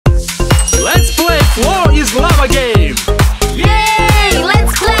Floor is lava game. Yay!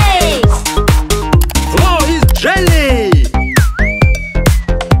 Let's play! Floor is jelly.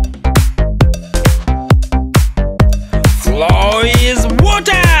 Floor is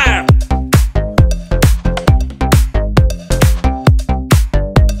water.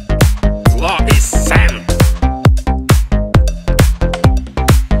 Floor is sand.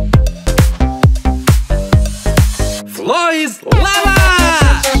 Floor is lava.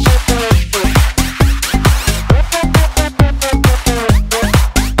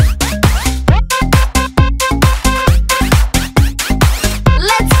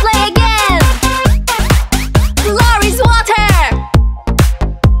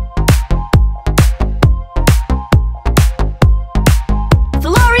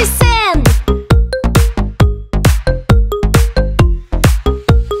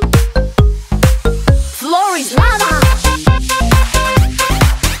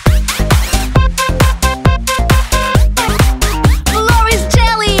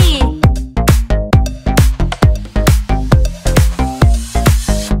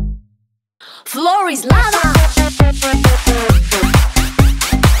 Floor is lava.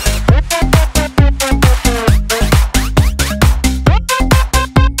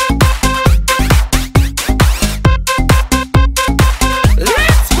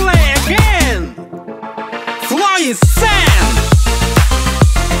 Let's play again. Floor is sand.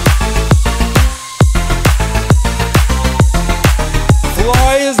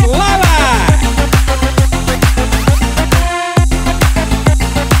 Floor is lava.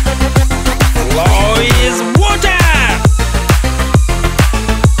 Floor is water.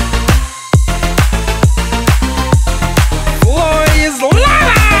 Floor is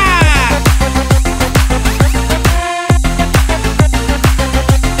lava.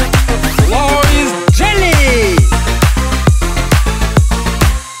 Floor is jelly.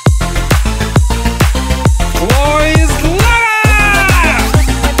 Floor is lava.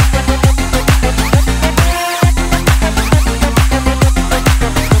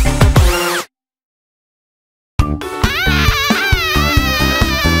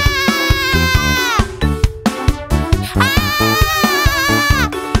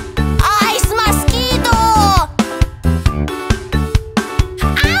 Ice mosquito!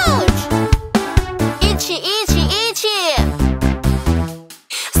 Ouch! Itchy, itchy, itchy!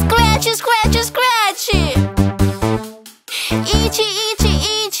 Scratchy, scratchy, scratchy! Itchy, itchy,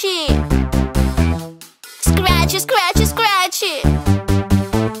 itchy! Scratchy, scratchy, scratchy!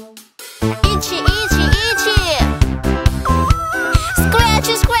 Itchy, itchy, itchy!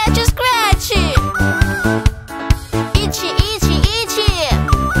 Scratchy, scratchy, scratchy! Itchy, itchy, itchy!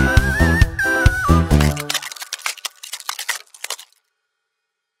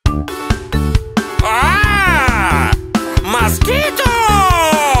 Ah! Mosquito!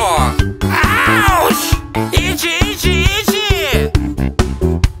 Ouch! Itchy, itchy, itchy!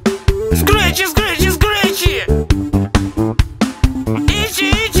 Scratchy, scratchy, scratchy! Itchy,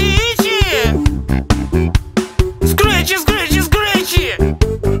 itchy, itchy! Scratchy, scratchy, scratchy!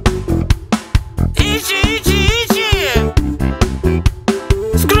 Itchy, itchy, itchy!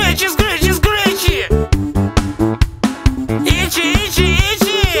 Scratchy, scratchy, scratchy! Itchy, itchy,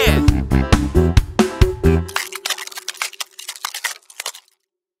 itchy!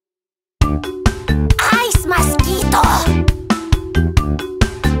 Ice mosquito!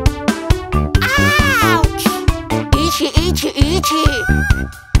 Ouch! Itchy, itchy, itchy!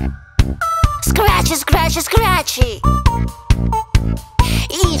 Scratchy, scratchy, scratchy!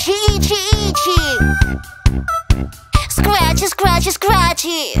 Itchy, itchy, itchy! Scratchy, scratchy,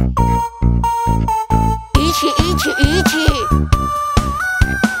 scratchy! Itchy, itchy, itchy!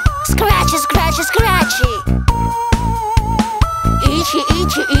 Scratchy, scratchy, scratchy! Itchy,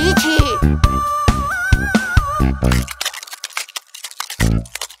 itchy, itchy!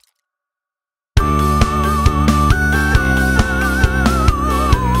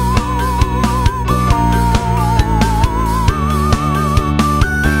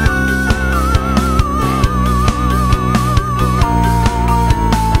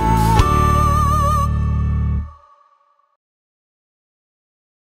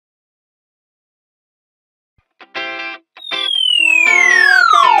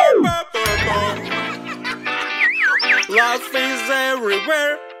 Love is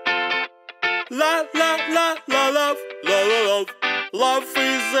everywhere. La la la la love, la la love. Love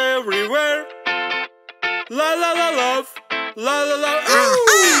is everywhere. La la la love, la la la.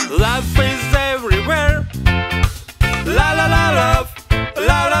 Ooh. Love is everywhere. La la la love,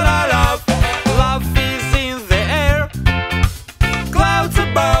 la la la love. Love is in the air. Clouds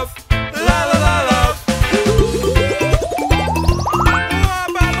above. La la la love.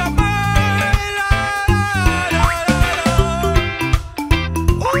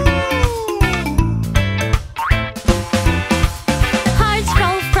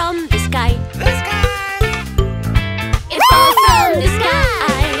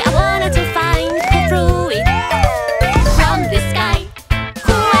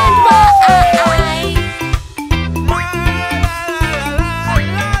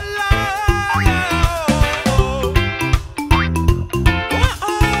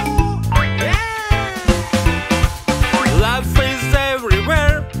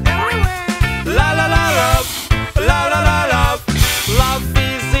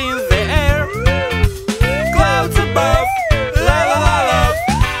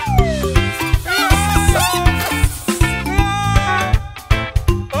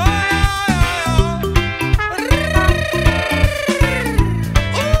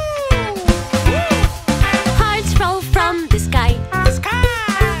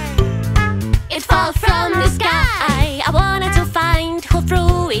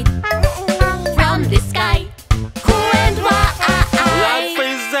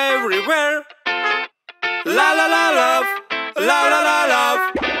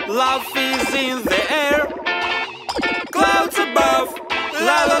 Love is in the air. Clouds above.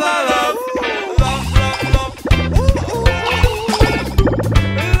 La la la love. Love, love, love. Ooh, ooh, ooh.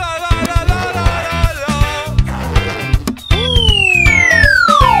 La la la la la la love.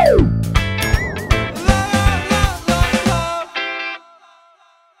 La la la la love.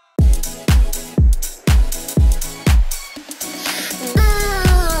 Boo!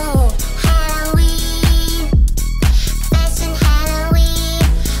 Halloween, fashion Halloween,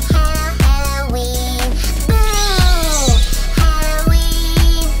 Halloween. Boo!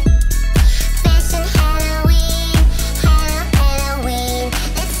 Halloween, fashion Halloween, Halloween.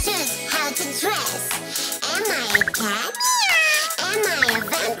 Let's choose how to dress. Am I a cat? Am I a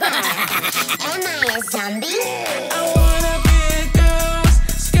vampire? Am I a zombie? I wanna be a ghost,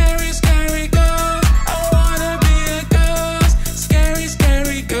 scary, scary ghost. I wanna be a ghost, scary,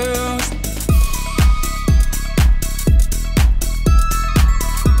 scary ghost.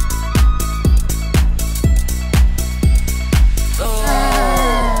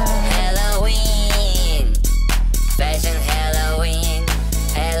 Halloween, fashion Halloween,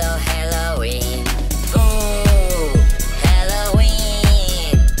 hello Halloween. Oh,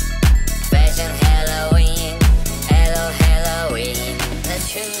 Halloween, fashion Halloween, hello Halloween. Let's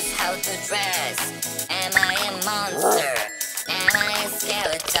choose how to dress. Am I a monster? Am I a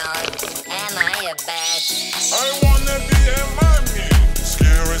skeleton? Am I a bat? I wanna be a mommy,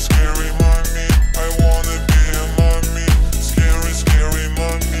 scary, scary mommy. I wanna be a mommy, scary, scary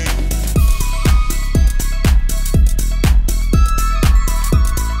mommy.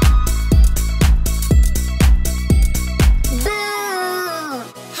 Boo!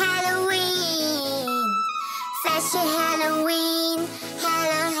 Halloween, fashion Halloween,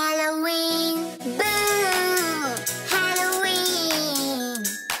 Halloween. Boo! Halloween,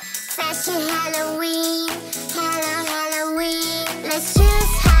 fashion Halloween, Halloween. Let's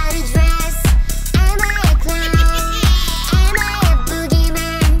choose how to dress. Am I a clown? Am I a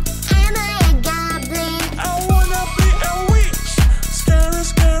boogeyman? Am I a goblin? I wanna be a witch, scary,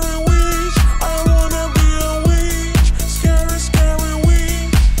 scary witch. I wanna be a witch, scary, scary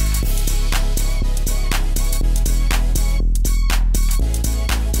witch.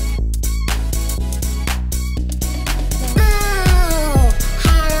 Boo!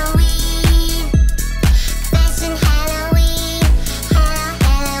 Halloween, fashion Halloween,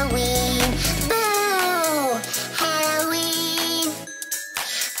 Halloween. Boo! Halloween,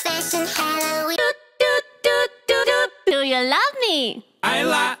 fashion Halloween. Do you love me? I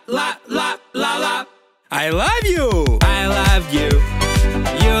la la la la la. I love you. I love you.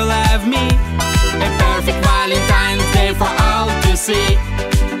 You love me. A perfect Valentine's Day for all to see.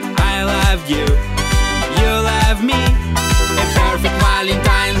 I love you. You love me. A perfect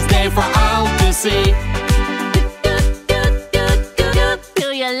Valentine's Day for all to see. Do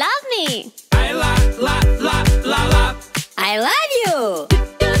you love me? I la la la la la. I love you.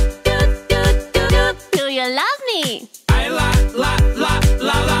 Do you love me? I la la la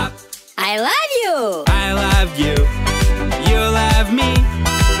la la. I love you. I love you. You love me.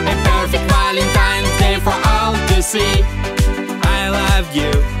 A perfect Valentine's Day for all to see. I love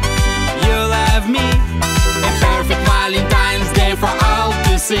you. You love me. A perfect Valentine's Day for all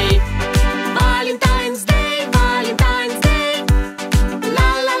to see. Valentine's Day, Valentine's Day. La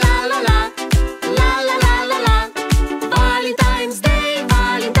la la la la. La la la la la. Valentine's Day,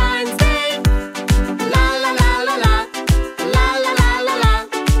 Valentine's Day. La la la la la. La la la la la.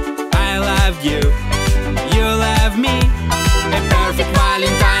 I love you. You love me. A perfect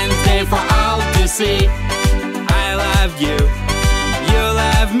Valentine's Day for all to see. I love you. You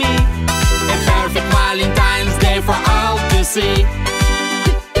love me. A perfect Valentine's Day for all to see.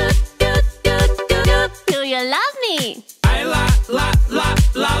 Do you love me? I la la la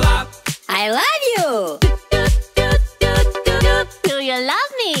la la. I love you. Do you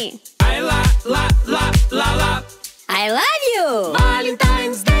love me? I la la la la la. I love you.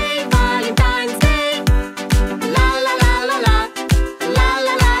 Valentine's Day, Valentine's Day. La la la la la. La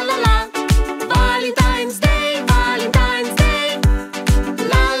la la la la. Valentine's Day, Valentine's Day.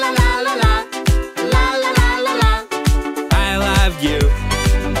 La la la la la. La la la la la. I love you.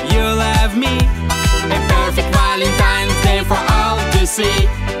 You love me. A perfect Valentine's Day for all to see.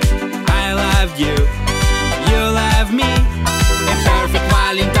 I love you. You love me. A perfect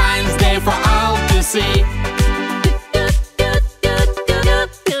Valentine's Day for all to see.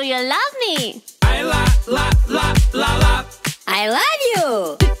 Do you love me? I la la la la la. I love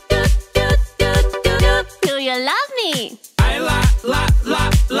you. Do you love me? I la la la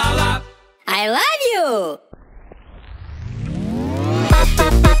la la. I love you.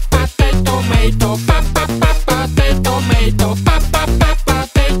 Tomato, tomato, tomato,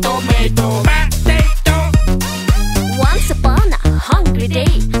 tomato,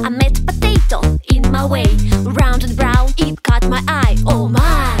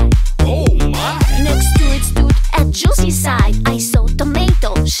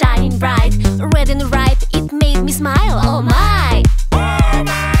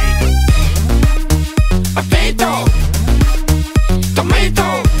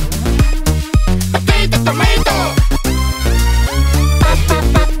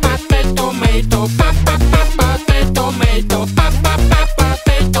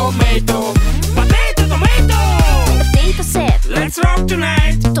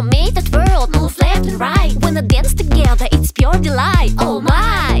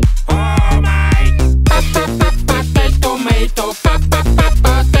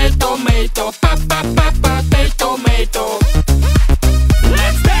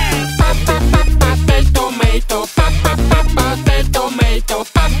 tomato,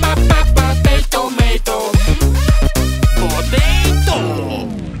 potato, tomato. Potato.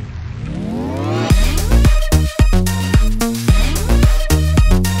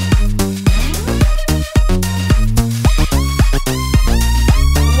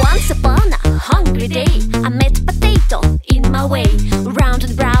 Once upon a hungry day, I met potato in my way. Round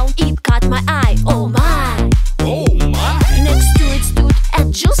and brown, it caught my eye. Oh my! Oh my. Next to it stood a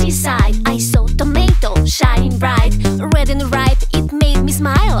juicy side. I saw tomato shining bright, red and ripe. It made me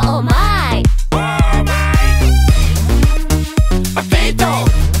smile. Oh my! Oh my. Potato,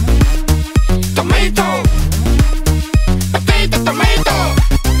 tomato, potato, tomato.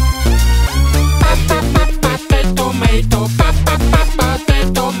 Potato, tomato,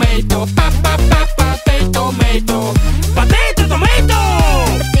 potato, tomato, potato, tomato. Potato, tomato.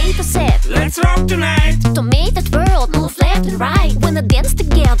 Potato said, Let's rock tonight. tomato twirled, moved left and right. When they dance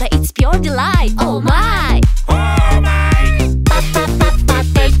together, it's pure delight. Oh my! Oh my. Potato,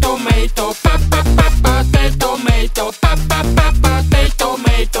 tomato, potato, tomato, potato,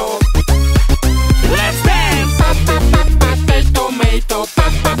 tomato. Let's dance. Potato, tomato,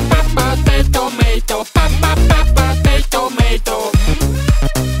 potato, tomato, potato, tomato.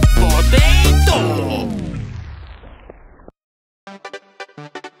 Potato.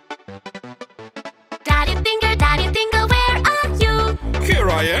 Daddy finger, where are you? Here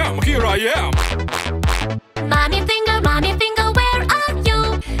I am. Here I am. Mommy finger, where are you?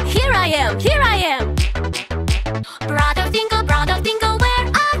 Here I am, here I am. Brother finger, where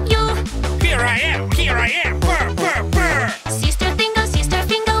are you? Here I am. Here I am. Purr, purr, purr. Sister finger,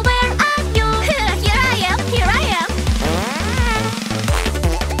 where are you? Here I am, here I am.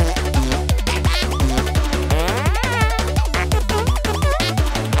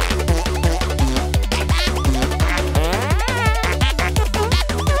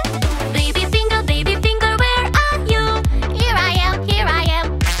 Baby finger, where are you? Here I am, here I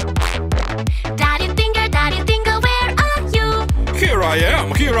am. Daddy finger, where are you? Here I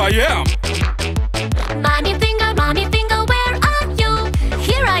am. Here I am. Mommy finger, where are you?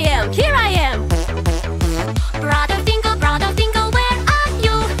 Here I am, here I am. Brother finger, where are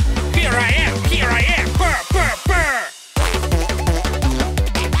you? Here I am. Here I am. Purr, purr, purr.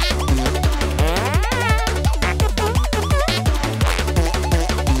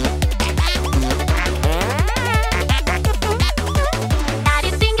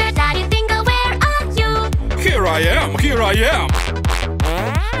 Daddy finger, where are you? Here I am. Here I am.